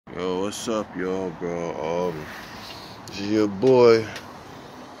Yo, what's up, y'all, bro? This is your boy,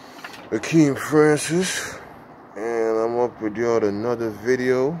 Akeem Francis, and I'm up with y'all with another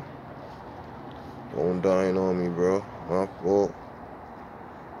video. Don't dying on me, bro. My fault.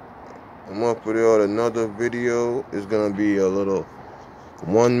 I'm up with y'all with another video. It's gonna be a little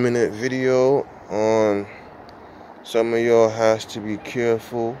 1-minute video on some of y'all has to be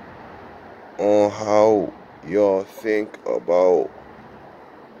careful on how y'all think about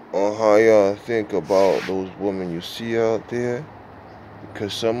those women you see out there,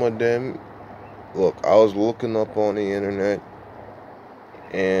 because some of them, look, I was looking up on the internet,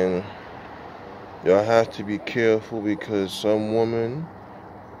 and y'all have to be careful because some women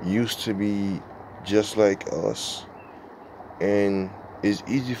used to be just like us, and it's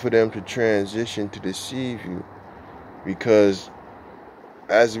easy for them to transition to deceive you, because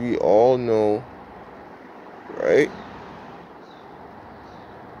as we all know, right?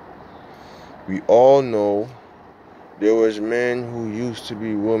 We all know there was men who used to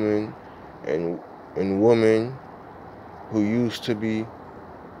be women, and women who used to be.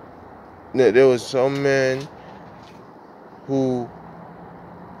 There was some men who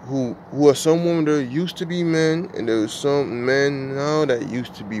are some women that used to be men, and there was some men now that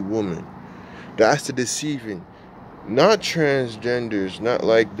used to be women. That's the deceiving. Not transgenders, not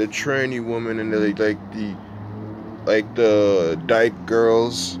like the tranny woman and the dyke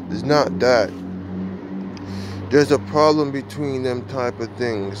girls. It's not that. There's a problem between them type of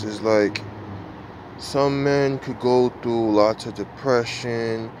things. It's like some men could go through lots of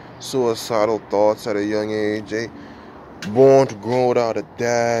depression, suicidal thoughts at a young age. They born to grow without a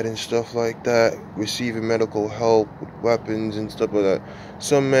dad and stuff like that, receiving medical help with weapons and stuff like that.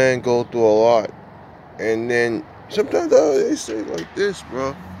 Some men go through a lot, and then sometimes they say like this,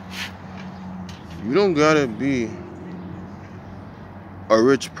 bro. You don't gotta be a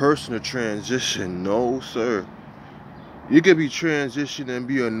rich person to transition. No, sir. You could be transitioned and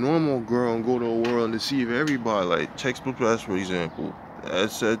be a normal girl and go to the world and deceive everybody. Like textbook class, for example.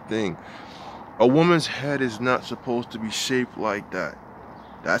 That's that thing. A woman's head is not supposed to be shaped like that.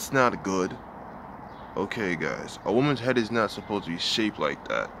 That's not good. Okay, guys. A woman's head is not supposed to be shaped like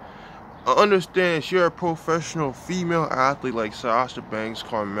that. I understand you're a professional female athlete like Sasha Banks,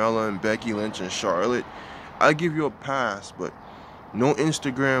 Carmella, and Becky Lynch and Charlotte. I give you a pass, but no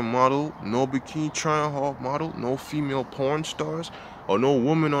Instagram model, no bikini trial model, no female porn stars, or no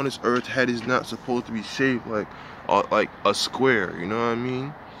woman on this earth head is not supposed to be shaped like a square. You know what I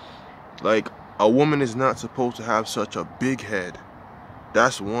mean? Like, a woman is not supposed to have such a big head.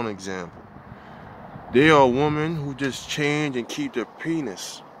 That's one example. There are women who just change and keep their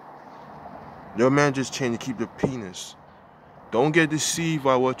penis. Your man just change and keep their penis. Don't get deceived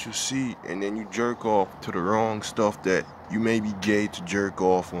by what you see and then you jerk off to the wrong stuff that you may be gay to jerk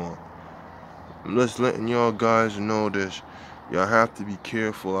off on. I'm just letting y'all guys know this. Y'all have to be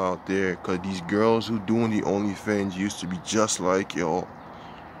careful out there, because these girls who doing the OnlyFans used to be just like y'all.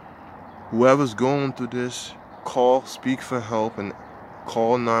 Whoever's going through this, speak for help, and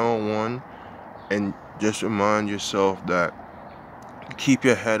call 911, and just remind yourself that keep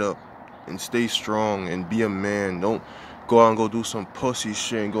your head up and stay strong and be a man. Don't go out and go do some pussy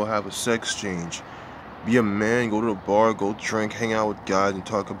shit and go have a sex change. Be a man, go to the bar, go drink, hang out with guys and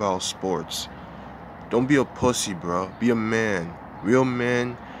talk about sports. Don't be a pussy, bro. Be a man. Real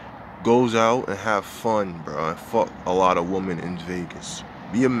man goes out and have fun, bro, and fuck a lot of women in Vegas.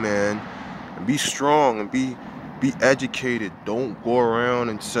 Be a man and be strong and be educated. Don't go around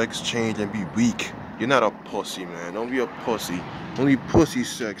and sex change and be weak. You're not a pussy, man. Don't be a pussy. Only pussy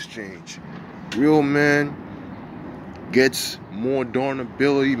sex change. Real man gets more darn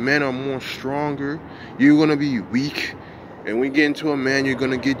ability. Men are more stronger. You're gonna be weak, and when you get into a man, you're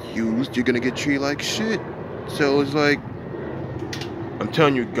gonna get used. You're gonna get treated like shit. So it's like, I'm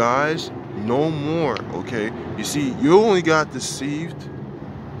telling you guys, no more. Okay, you see, you only got deceived.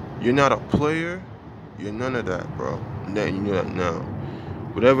 You're not a player. You're none of that, bro. You know that now.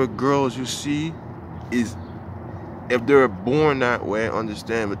 Whatever girls you see is, if they're born that way,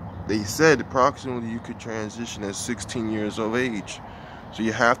 understand, but they said approximately you could transition at 16 years of age. So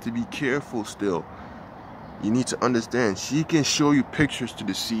you have to be careful still. You need to understand, she can show you pictures to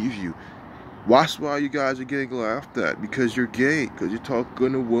deceive you. That's why you guys are getting laughed at, because you're gay, because you're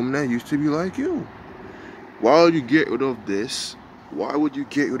talking to a woman that used to be like you. Why would you get rid of this? Why would you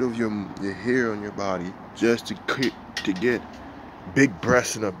get rid of your hair on your body just to get big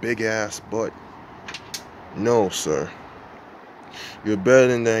breasts and a big ass butt? No, sir. You're better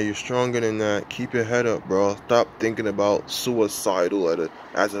than that. You're stronger than that. Keep your head up, bro. Stop thinking about suicidal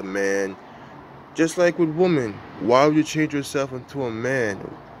as a man. Just like with women. Why would you change yourself into a man?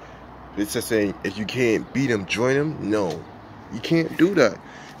 It's just saying if you can't beat him, join him. No, you can't do that,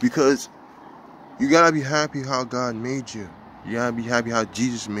 because you gotta be happy how God made you. You gotta be happy how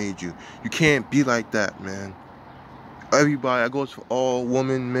Jesus made you. You can't be like that, man. Everybody, that goes for all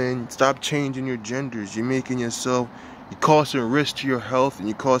women, men. Stop changing your genders. You're causing risk to your health, and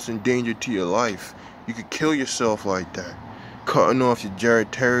you're causing danger to your life. You could kill yourself like that. Cutting off your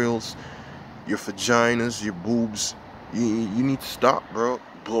genitals, your vaginas, your boobs. You need to stop, bro.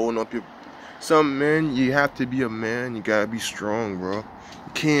 Blowing up your... Some men, you have to be a man. You gotta be strong, bro.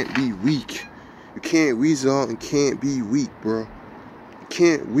 You can't be weak. You can't weasel out and can't be weak, bro. You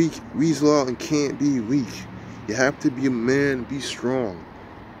can't weasel out and can't be weak. You have to be a man and be strong.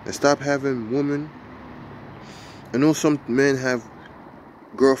 And stop having women. I know some men have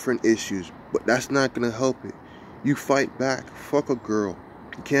girlfriend issues, but that's not gonna help it. You fight back. Fuck a girl.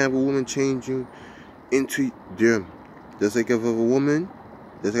 You can't have a woman change you into them. Just like if a woman,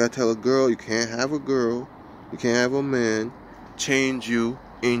 just like I tell a girl, you can't have a girl, you can't have a man change you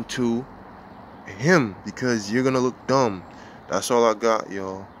into him, because you're gonna look dumb. That's all I got,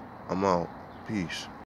 y'all. I'm out. Peace.